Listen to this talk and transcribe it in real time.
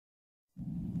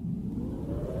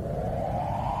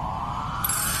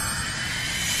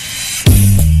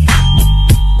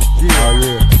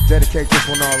dedicate this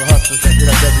one to all the hustlers that get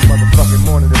up every motherfucking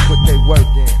morning to put their work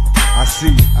in. I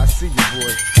see you,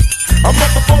 boy. I'm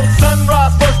up before the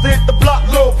sunrise, first to hit the block,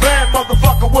 little band,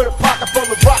 motherfucker with a pocket full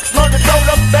of rocks. Learn to throw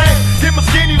them things, get my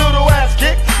skinny little ass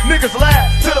kicked. Niggas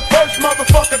laugh till the first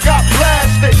motherfucker got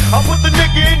blasted. I put the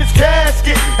nigga in his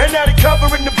casket, and now they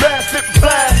covering the bastard in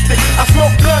plastic. I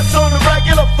smoke blunts on the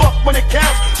regular, fuck when it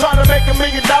counts. Trying to make $1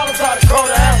 million out of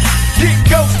quarter ounce. Keep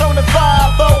ghost on the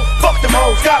 5-0, fuck them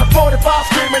hoes. Got a 45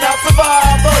 screaming out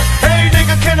survival. Hey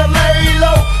nigga, can I lay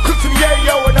low? Cook some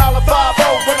yayo and all a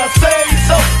 5-0 when I say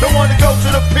so. Don't wanna go to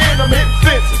the pen, I'm hitting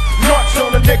fences. Narcs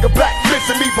on a nigga back,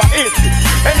 missing me by inches.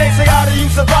 And they say, how do you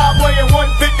survive weighing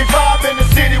 155 in the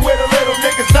city where the little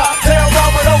niggas die? Tell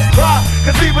mama don't cry,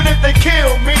 cause even if they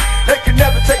kill me, they can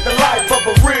never take the life of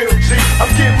a real G.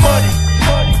 I'm getting money.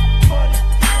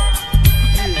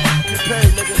 Yeah, get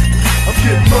paid, nigga. I'm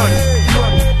getting money.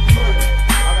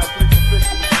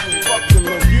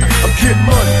 I'm getting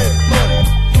money.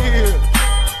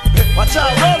 Yeah. Watch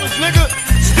out, rollers, nigga.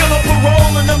 Still on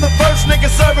parole and I'm the first nigga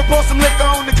serving. Pour some liquor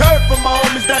on the curb for my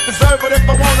homies that deserve it. If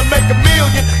I wanna make $1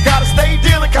 million, gotta stay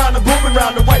dealing, kinda booming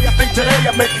round the way. I think today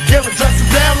I make a killing, dressing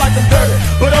down like I'm dirty,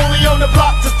 but only on the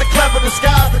block just to clever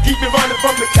disguise to keep me running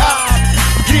from the cops.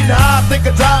 I'm getting high, think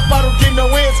I die if I don't get no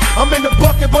ends. I'm in the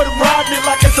bucket, but I'm riding it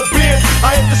like it's a bin.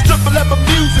 I hit the strip and let my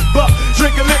music buck,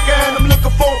 drinking liquor and I'm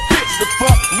looking for a bitch to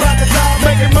fuck. Rock a dime,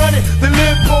 making money, then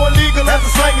live poor legal as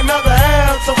a slang another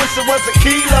ounce. I wish it was a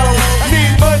kilo. I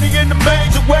need money in a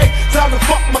major way. Time to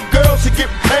fuck my girl, she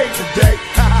getting paid today.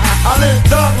 I live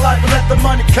thug life and let the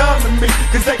money come to me,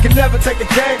 cause they can never take the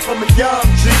game from a young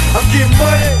G. I'm getting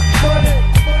money.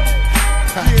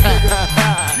 Yeah,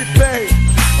 nigga, get paid.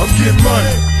 I'm getting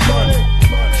money.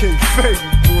 Can't fade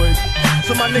me, boy.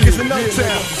 So my niggas in no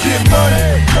town, get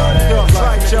money. That's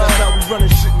right, y'all. That's how we running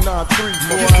shit in 9-3,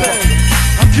 boy. Get paid.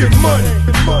 I'm getting money.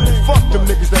 Fuck them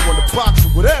niggas that wanna box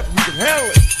or whatever, we can handle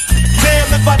it.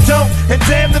 Damn if I don't, and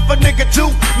damn if a nigga do.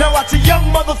 Now watch a young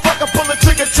motherfucker pull a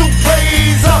trigger to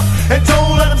raise up, and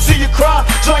don't let him see you cry.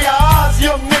 Dry your eyes,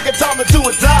 young nigga, time to do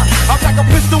or die. I pack a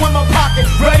pistol in my pocket,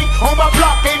 ready on my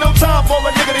block. Ain't no time for a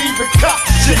nigga to even cop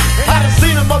shit. I done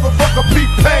seen a motherfucker be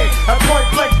paid at point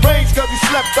blank range, cause he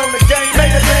slept on the game.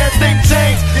 Made a damn thing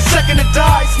change. You're checking the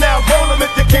dice now, roll him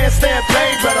if you can't stand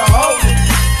pain, better hold it.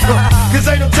 Cause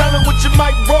ain't no telling what you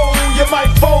might roll. You might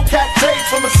fold cat takes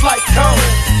from a slight cone.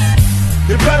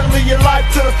 You better live your life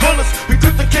to the fullest. We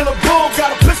took the killer bull,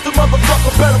 got a pistol,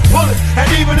 motherfucker, better pull it. And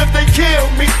even if they kill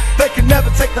me, they can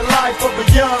never take the life of a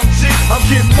young G. I'm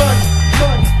getting money.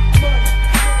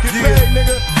 Get paid,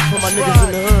 nigga. For my niggas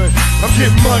in the hood, I'm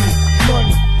getting money.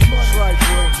 That's right,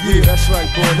 boy. Yeah, that's right,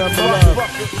 boy. Nothing but love.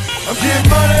 I'm getting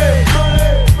money.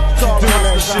 Keep doing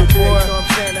that shit, boy.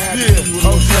 Yeah,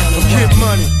 I'm getting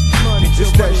money.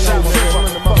 Just that shit,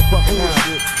 nigga.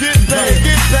 Get paid,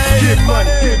 get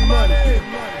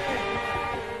money.